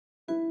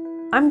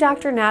I'm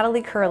Dr.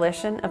 Natalie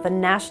Kuralishin of the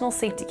National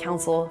Safety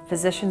Council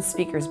Physician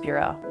Speakers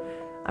Bureau.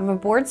 I'm a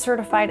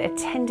board-certified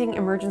attending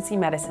emergency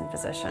medicine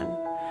physician.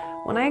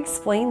 When I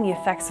explain the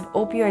effects of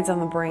opioids on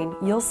the brain,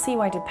 you'll see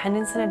why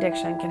dependence and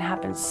addiction can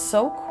happen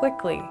so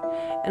quickly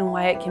and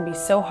why it can be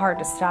so hard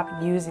to stop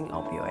using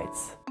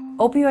opioids.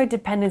 Opioid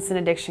dependence and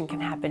addiction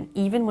can happen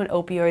even when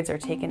opioids are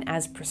taken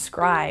as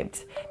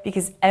prescribed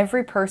because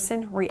every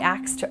person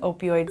reacts to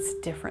opioids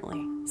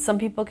differently. Some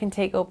people can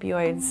take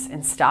opioids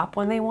and stop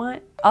when they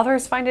want.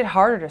 Others find it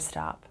harder to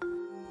stop.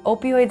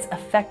 Opioids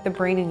affect the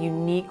brain in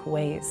unique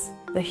ways.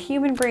 The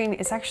human brain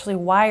is actually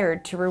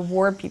wired to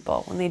reward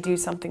people when they do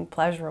something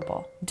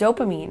pleasurable.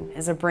 Dopamine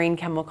is a brain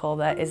chemical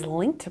that is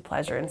linked to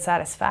pleasure and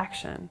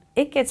satisfaction.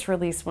 It gets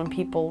released when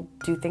people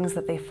do things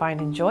that they find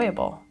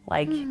enjoyable,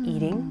 like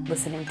eating,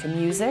 listening to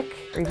music,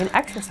 or even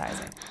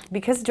exercising.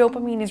 Because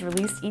dopamine is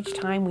released each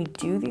time we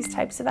do these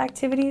types of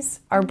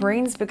activities, our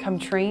brains become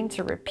trained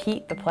to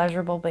repeat the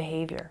pleasurable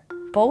behavior.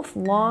 Both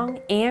long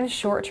and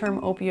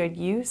short-term opioid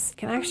use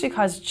can actually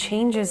cause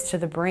changes to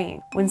the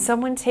brain. When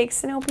someone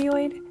takes an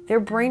opioid, their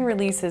brain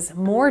releases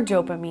more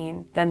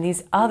dopamine than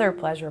these other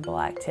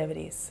pleasurable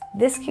activities.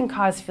 This can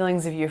cause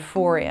feelings of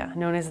euphoria,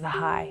 known as the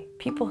high.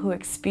 People who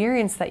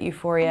experience that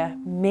euphoria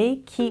may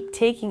keep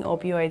taking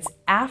opioids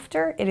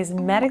after it is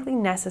medically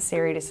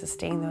necessary to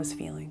sustain those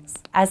feelings.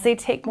 As they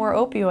take more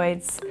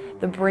opioids,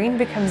 the brain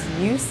becomes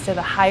used to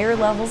the higher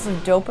levels of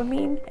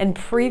dopamine, and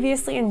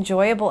previously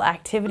enjoyable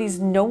activities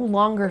no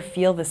longer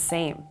feel the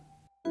same.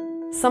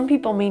 Some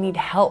people may need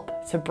help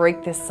to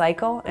break this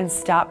cycle and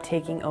stop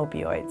taking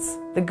opioids.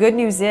 The good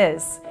news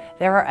is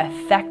there are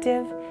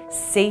effective,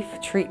 safe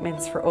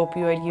treatments for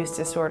opioid use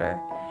disorder,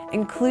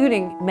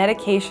 including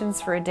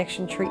medications for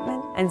addiction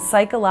treatment and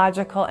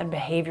psychological and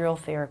behavioral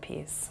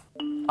therapies.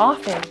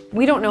 Often,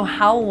 we don't know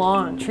how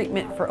long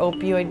treatment for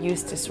opioid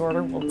use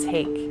disorder will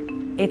take.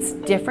 It's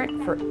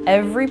different for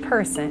every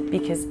person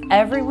because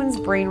everyone's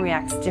brain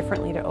reacts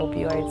differently to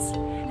opioids,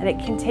 and it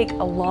can take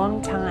a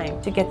long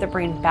time to get the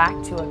brain back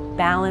to a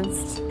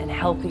balanced and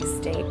healthy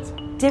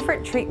state.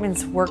 Different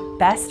treatments work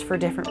best for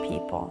different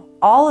people.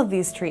 All of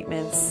these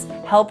treatments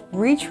help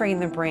retrain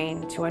the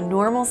brain to a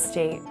normal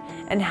state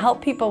and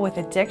help people with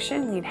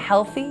addiction lead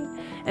healthy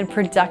and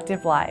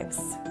productive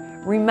lives.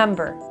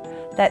 Remember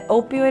that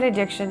opioid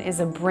addiction is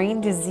a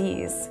brain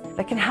disease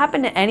that can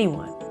happen to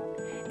anyone.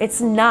 It's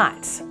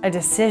not a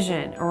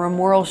decision or a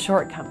moral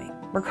shortcoming.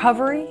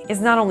 Recovery is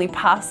not only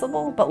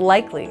possible, but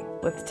likely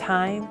with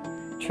time,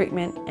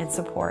 treatment, and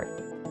support.